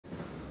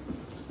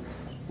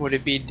Would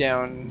it be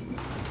down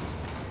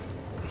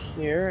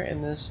here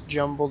in this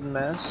jumbled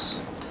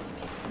mess?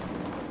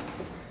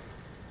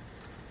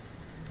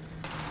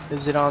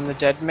 Is it on the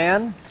dead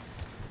man?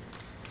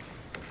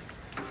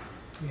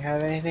 You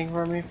have anything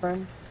for me,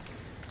 friend?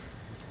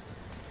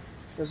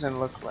 Doesn't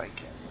look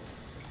like it.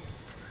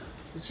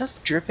 Is this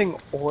dripping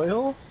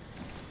oil?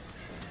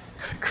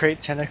 Great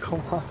tentacle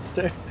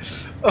monster.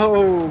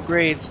 Oh,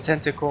 great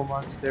tentacle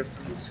monster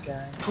from the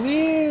sky.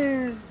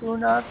 Please do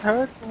not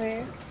hurt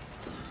me.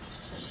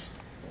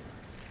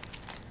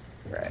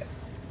 Right.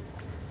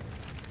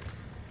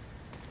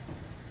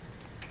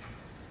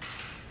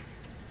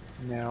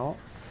 No.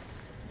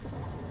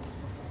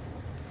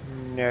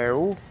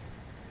 No.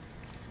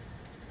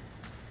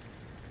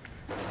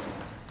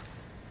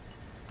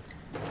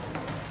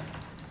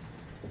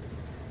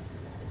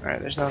 Alright,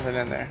 there's nothing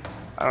in there.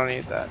 I don't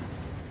need that.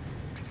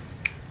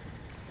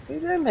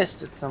 Maybe I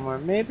missed it somewhere.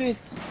 Maybe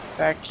it's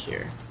back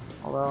here.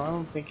 Although I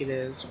don't think it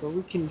is, but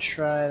we can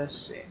try to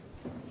see.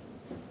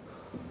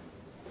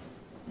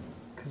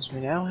 Because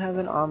we now have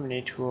an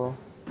Omni tool.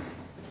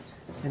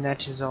 And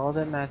that is all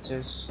that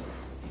matters.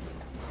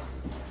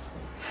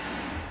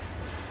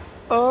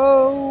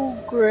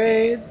 Oh,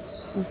 great!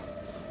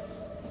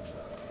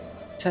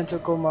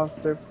 Tentacle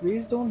monster,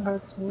 please don't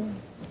hurt me.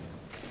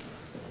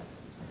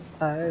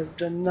 I've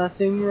done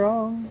nothing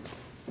wrong.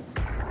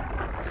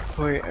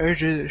 Wait, I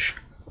did this.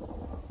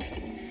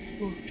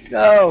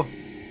 No!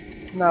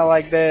 Not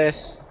like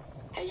this.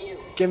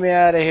 Get me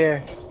out of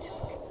here.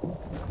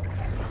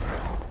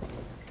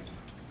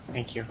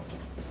 Thank you.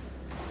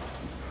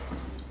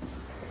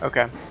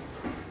 Okay.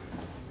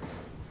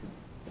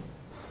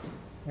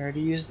 I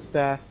already used the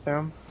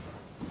bathroom.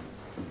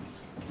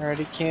 I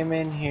already came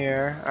in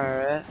here.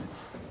 Alright.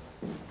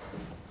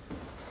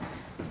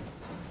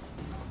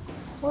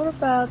 What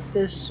about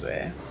this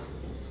way?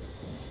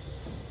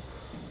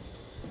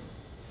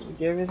 Did you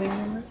get everything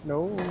in there?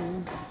 No.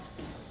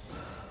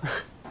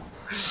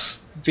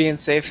 Being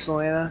safe,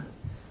 Selena.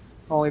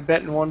 Only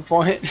betting 1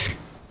 point.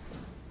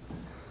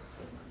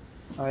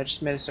 Oh, I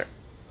just made a start.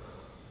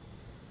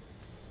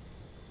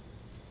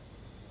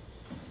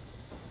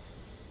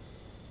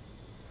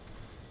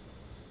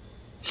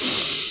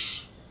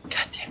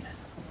 God damn it.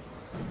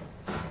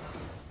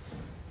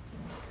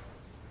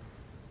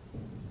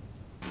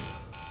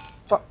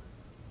 Fuck.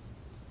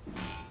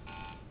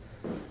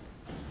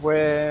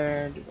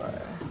 Where do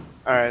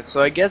I? Alright,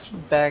 so I guess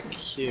it's back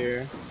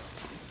here.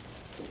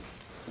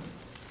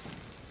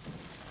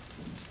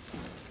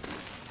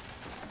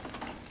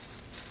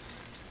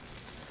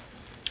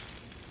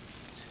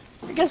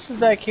 I guess it's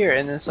back here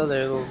in this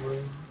other little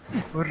room.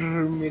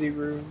 Roomy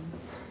room.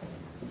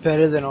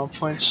 Better than all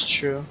points,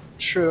 true.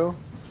 True.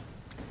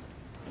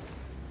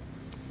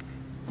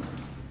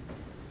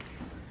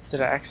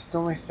 Did I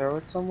accidentally throw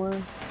it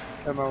somewhere?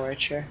 Got my right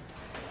chair.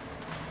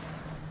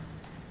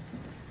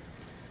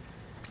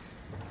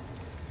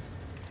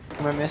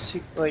 Am I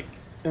missing, like,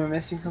 am I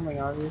missing something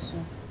obvious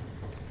here?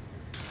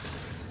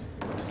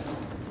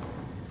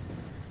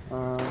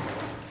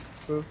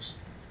 Oops.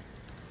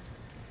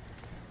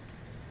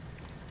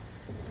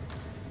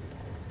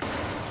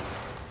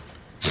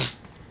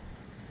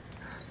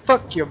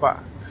 Fuck your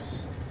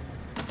box.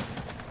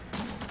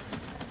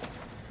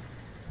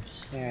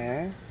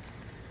 Okay.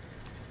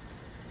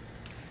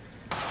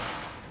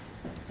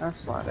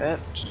 That's not it.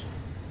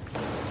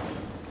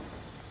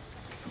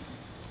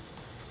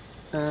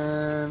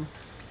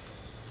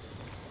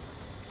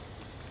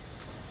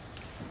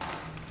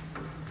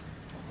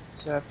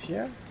 Is it up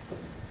here?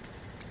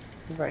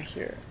 Right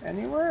here.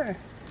 Anywhere?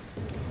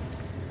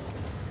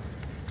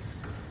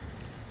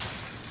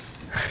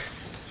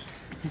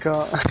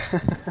 Go.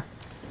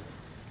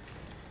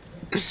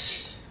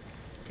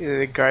 Either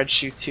the guard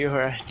shoots you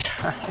or I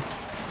die.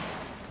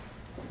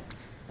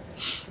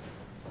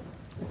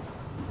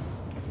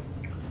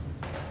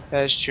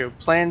 That is true.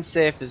 Playing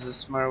safe is a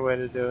smart way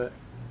to do it.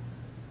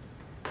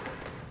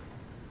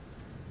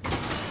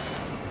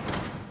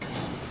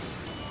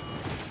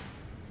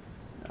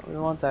 No, we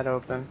want that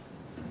open.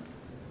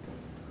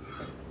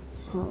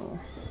 Oh.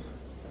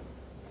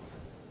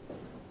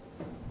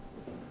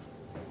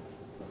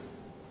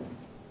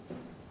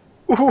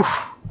 Ooh,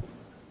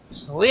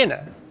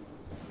 Selena.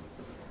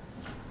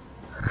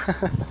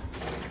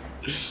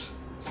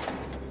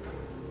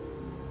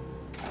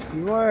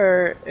 You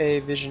are a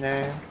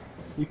visionary.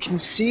 You can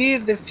see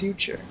the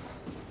future.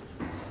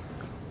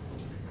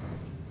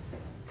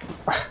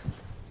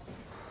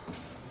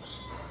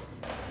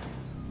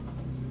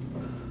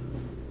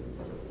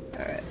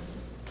 Alright.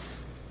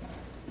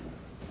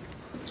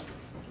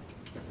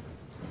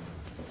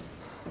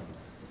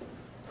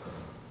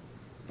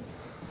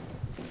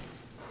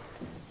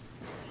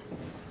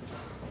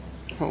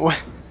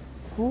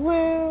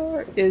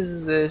 Where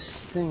is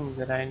this thing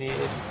that I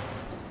needed?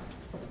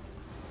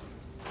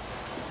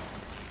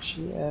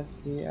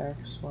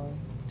 GFZXY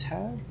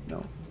tab?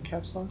 No,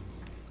 caps lock.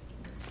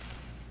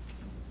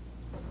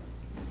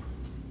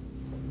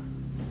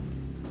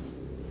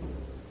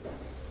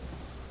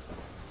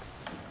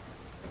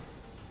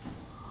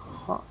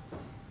 Huh.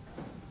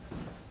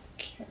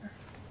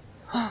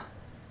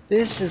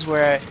 This is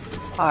where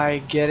I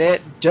get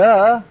it.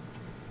 Duh!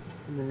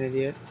 I'm an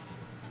idiot.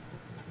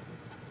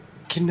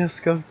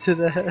 Kinescope to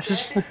the head.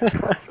 Surface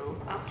console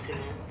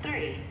optional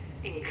 3,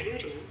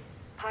 including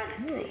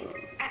pilot seat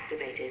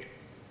activated.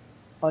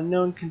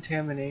 Unknown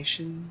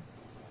contamination.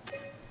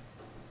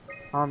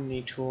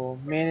 Omni tool.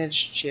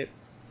 Manage chip.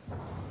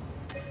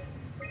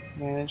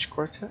 Manage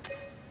Cortex.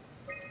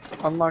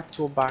 Unlock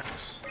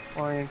toolbox.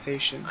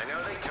 Orientation. I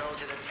know they told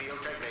you that field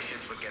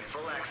technicians would get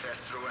full access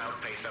throughout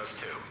Pathos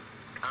 2.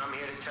 I'm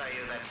here to tell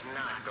you that's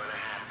not gonna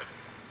happen.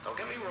 Don't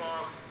get me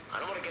wrong, I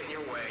don't want to get in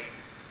your way.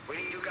 We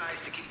need you guys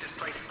to keep this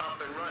place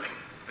up and running,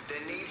 but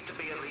there needs to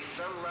be at least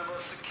some level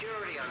of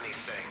security on these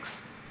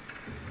things.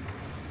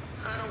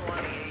 I don't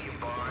want to hear you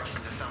barge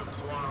into some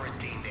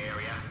quarantined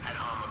area at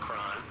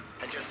Omicron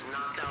and just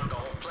knocked out the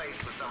whole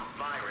place with some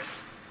virus,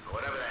 or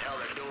whatever the hell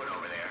they're doing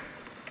over there.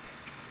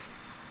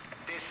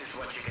 This is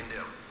what you can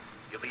do.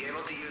 You'll be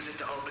able to use it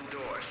to open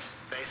doors,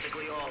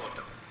 basically all of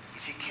them.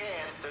 If you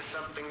can't, there's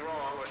something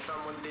wrong or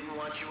someone didn't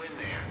want you in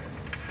there.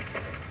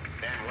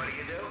 Then what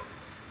do?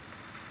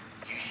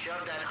 You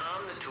shove that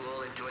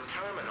Omnitool into a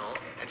terminal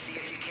and see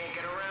if you can't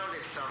get around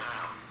it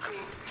somehow. I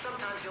mean,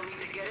 sometimes you'll need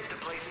to get it to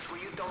places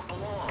where you don't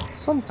belong.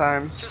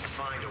 Sometimes. Just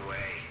find a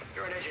way.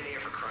 You're an engineer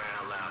for crying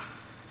out loud.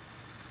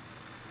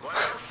 What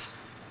else?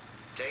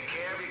 Take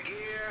care of your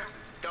gear.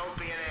 Don't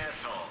be an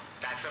asshole.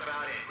 That's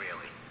about it,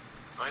 really.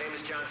 My name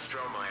is John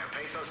Strohmeyer,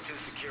 Pathos 2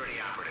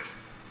 security operative.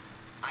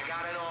 I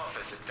got an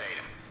office at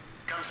Theta.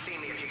 Come see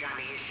me if you got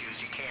any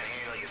issues you can't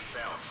handle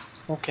yourself.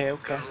 Okay,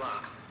 okay. Good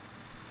luck.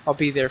 I'll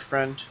be there,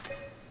 friend.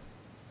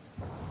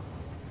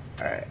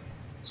 Alright.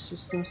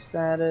 System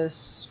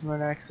status.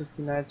 Remote access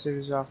denied,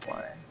 servers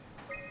offline.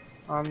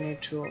 Omni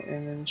tool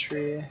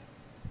inventory.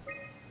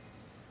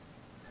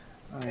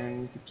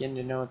 I'm beginning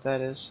to know what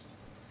that is.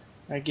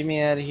 Alright, get me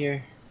out of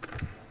here.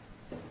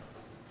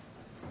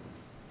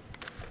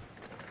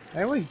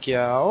 There we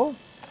go.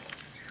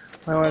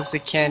 I want the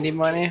candy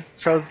money.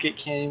 Pros get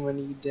candy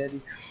money, you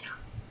daddy.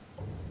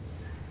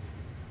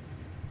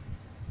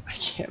 I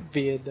can't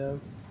be a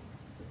dog.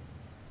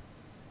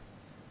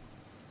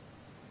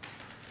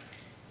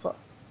 Fuck.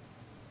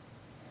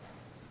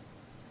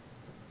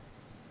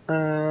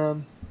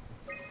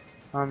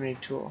 Omni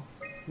tool.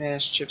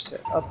 Manage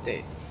chipset.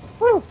 Update.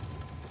 Woo!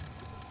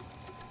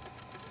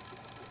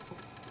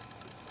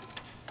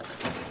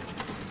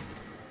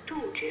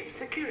 Tool chip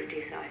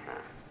security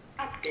cipher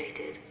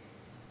updated.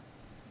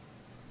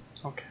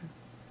 Okay.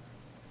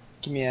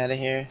 Get me out of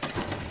here.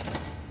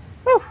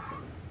 Woo!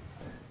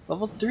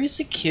 Level 3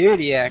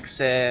 security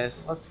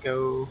access. Let's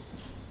go.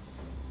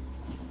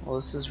 Well,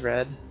 this is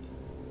red.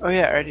 Oh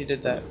yeah, I already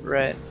did that.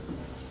 Red.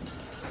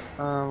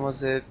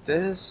 Was it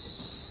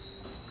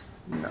this?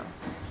 No.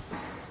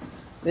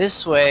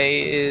 This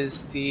way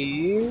is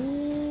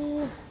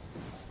the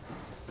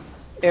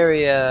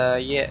area.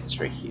 Yeah,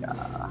 it's right here.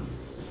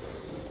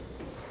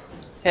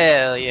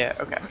 Hell yeah.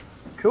 Okay.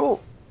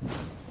 Cool.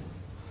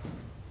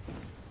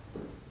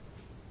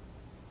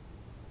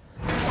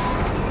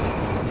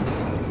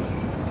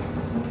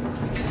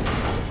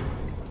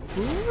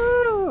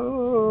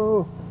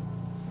 Woo!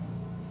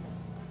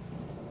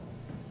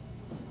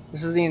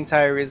 This is the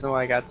entire reason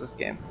why I got this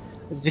game.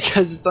 It's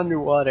because it's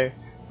underwater.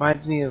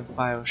 Reminds me of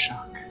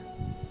BioShock.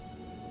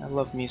 I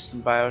love me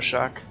some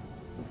BioShock.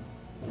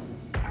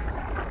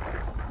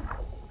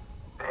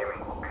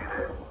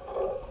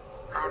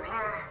 I'm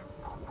here.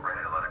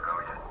 Ready to let it go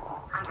yet?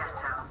 I guess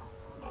so.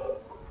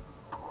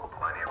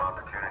 Plenty of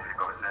opportunity to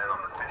go zen on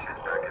the fishes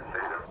back at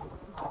Theta.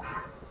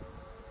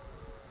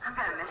 I'm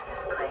gonna miss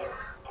this place.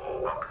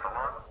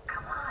 Upsilon?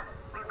 Come on.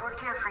 We've worked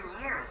here for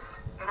years.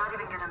 You're not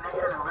even gonna miss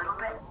it a little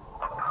bit?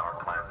 A power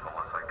plant full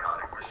of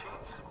psychotic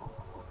machines.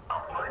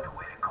 I'll find a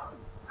way to go.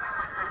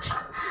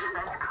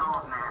 That's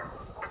cold, man.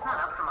 It's not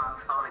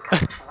Upsilon's fault it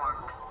got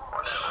swarmed.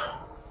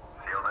 Whatever.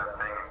 Seal that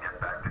thing and get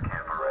back to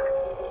camp already.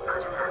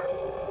 Roger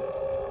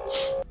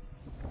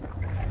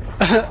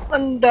that.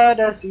 Under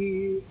the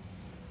sea.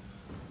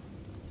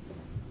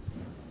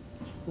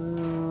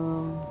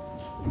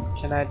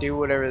 Can I do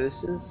whatever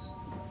this is?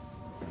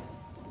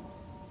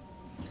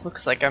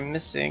 Looks like I'm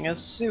missing a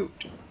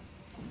suit.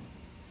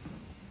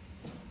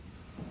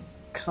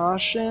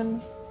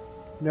 Caution.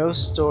 No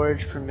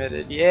storage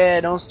permitted. Yeah,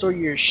 don't store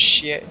your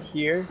shit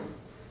here.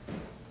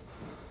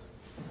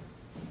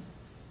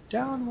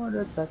 Downward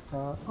at the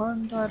top,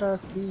 under the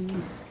sea.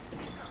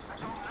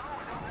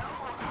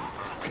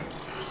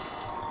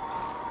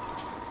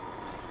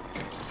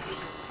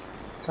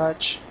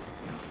 Touch.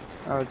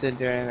 Oh, it didn't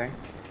do anything.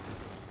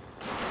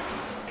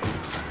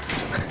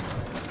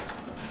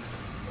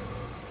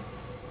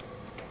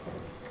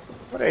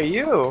 What are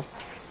you?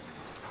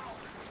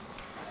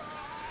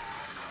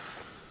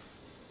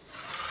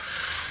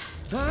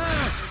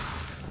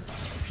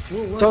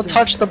 Don't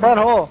touch the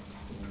butthole!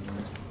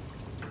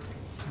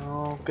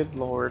 Oh, good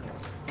lord.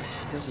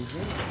 Doesn't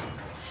hit.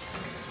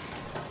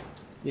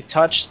 You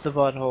touched the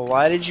butthole.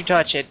 Why did you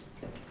touch it?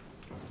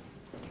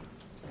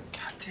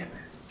 God damn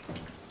it.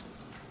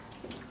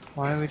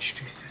 Why would you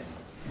do that?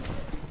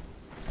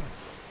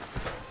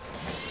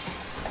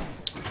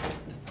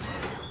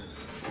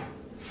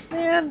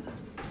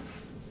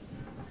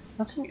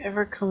 Nothing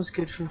ever comes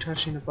good from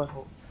touching the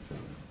butthole.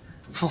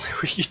 If only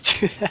we could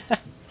do that.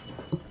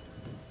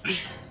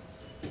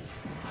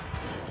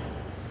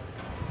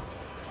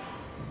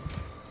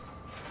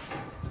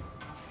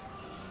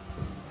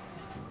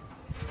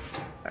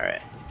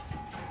 Alright.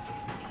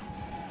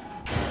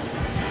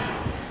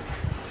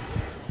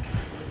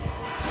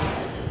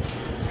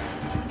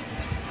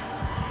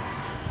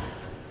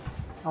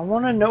 I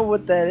want to know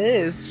what that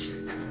is.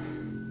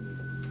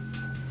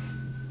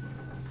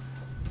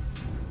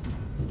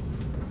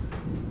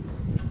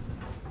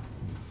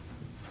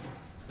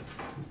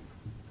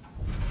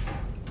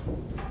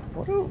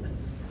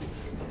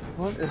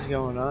 What is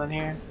going on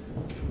here?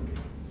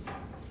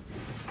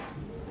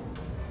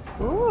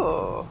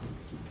 Ooh,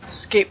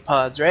 escape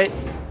pods, right?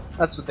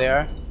 That's what they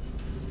are.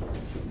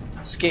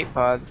 Escape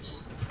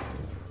pods.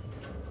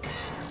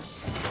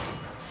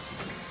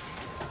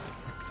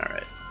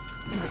 Alright.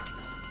 I'm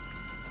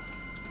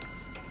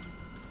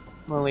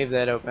gonna leave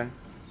that open,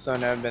 so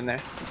no I've been there.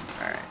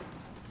 Alright.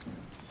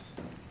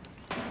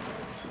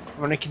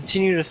 I'm gonna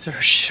continue to throw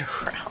shit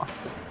around.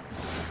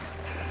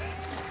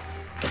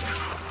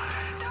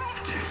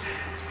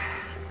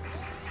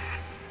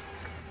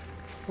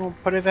 We'll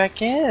put it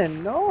back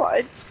in. No,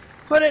 I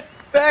put it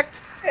back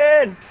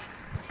in.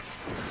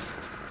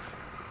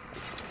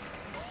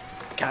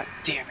 God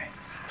damn it.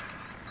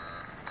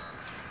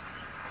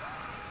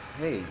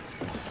 Hey,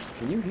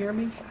 can you hear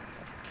me?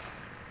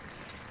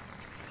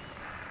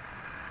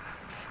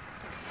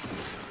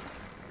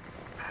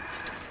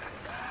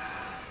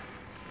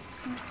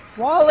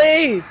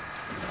 Wally!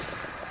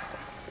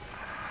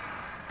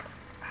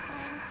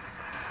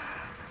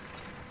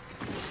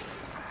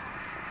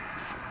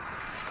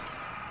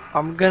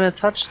 I'm gonna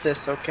touch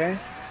this, okay?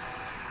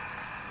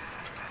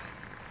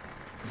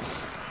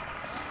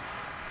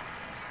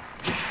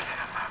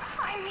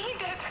 I need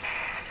it.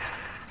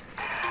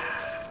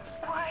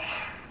 Why?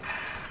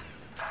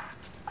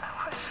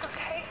 I was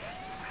okay.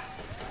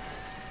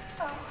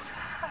 I was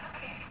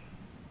happy.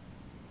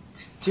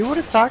 If you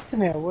would've talked to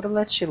me, I would've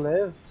let you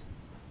live.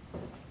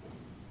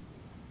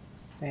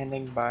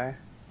 Standing by.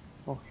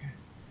 Okay.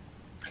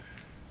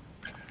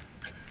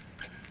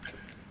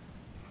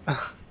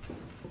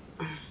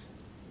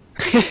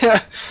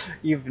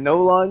 You've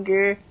no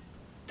longer.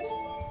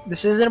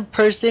 This isn't a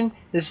person,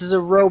 this is a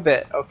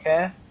robot,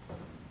 okay?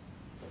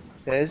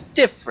 That is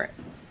different.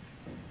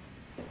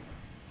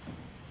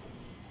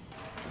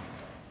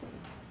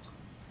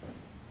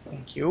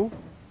 Thank you.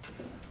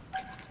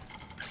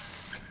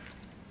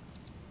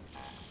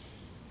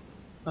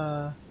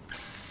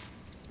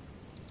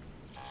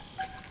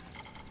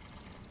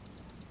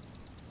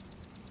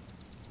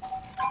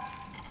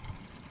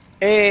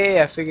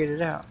 Hey, I figured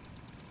it out.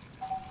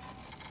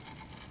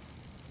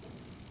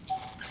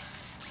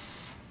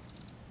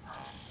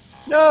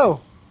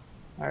 No!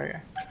 There we go.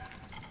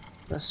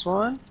 This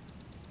one.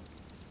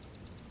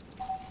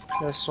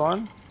 This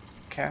one.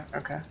 Okay,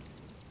 okay.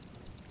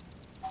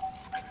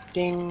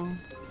 Ding.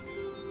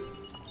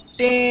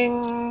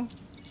 Ding!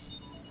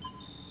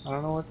 I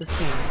don't know what this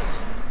means.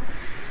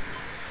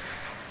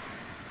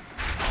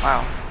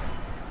 Wow.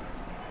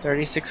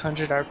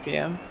 3600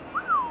 RPM.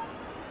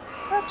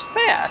 That's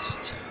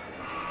fast.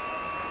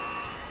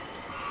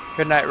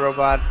 Good night,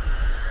 robot.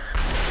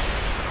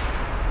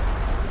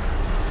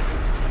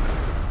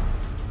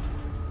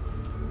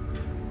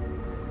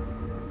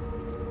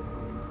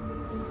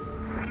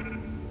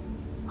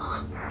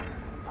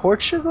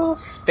 Portugal?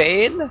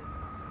 Spain?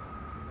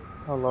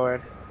 Oh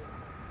lord.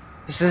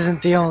 This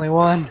isn't the only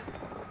one.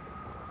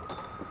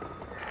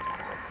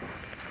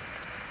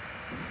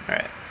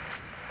 Alright.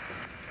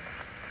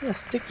 A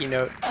sticky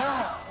note.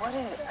 Oh,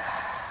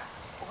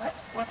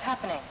 what's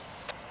happening?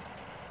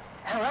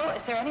 Hello,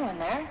 is there anyone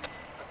there?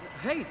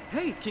 Hey,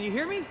 can you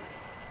hear me?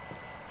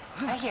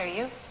 I hear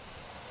you.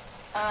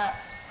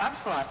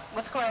 Absalon,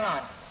 what's going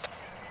on?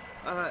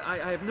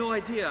 I have no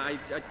idea. I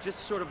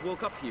just sort of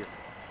woke up here.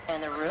 In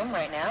the room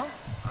right now?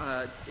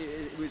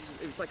 It was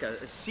like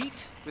a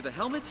seat with a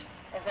helmet.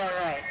 Is that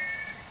right?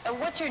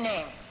 What's your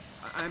name?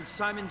 I'm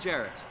Simon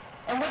Jarrett.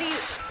 And what do you...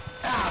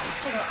 Oh,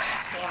 signal...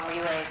 Damn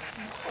relays.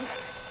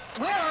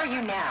 Where are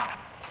you now?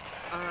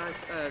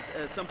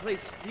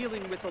 Someplace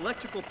dealing with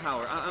electrical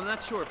power. I'm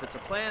not sure if it's a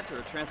plant or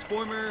a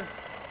transformer.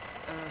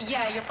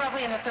 Yeah, you're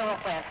probably in a thermal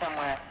plant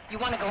somewhere. You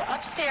want to go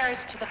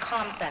upstairs to the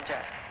comm center.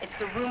 It's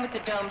the room with the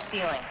dome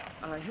ceiling.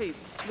 Hey,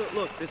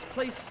 look, this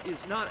place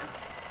is not...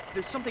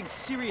 There's something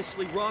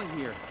seriously wrong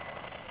here.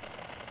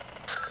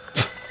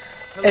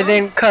 Hello? And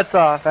then cuts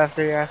off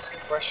after you ask a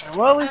question.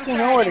 Well, at least we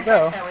know where to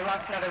go. We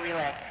lost another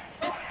relay.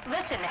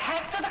 Listen,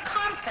 head for the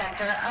comm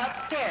center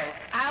upstairs.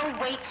 I'll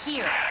wait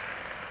here.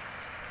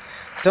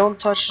 Don't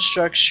touch the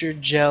structure,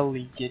 gel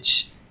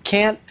leakage.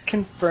 Can't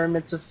confirm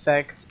its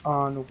effect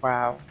on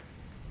WoW.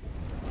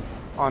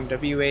 On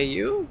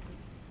WAU?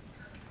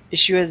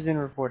 Issue has been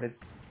reported.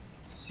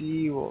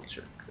 See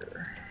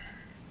Woltricker.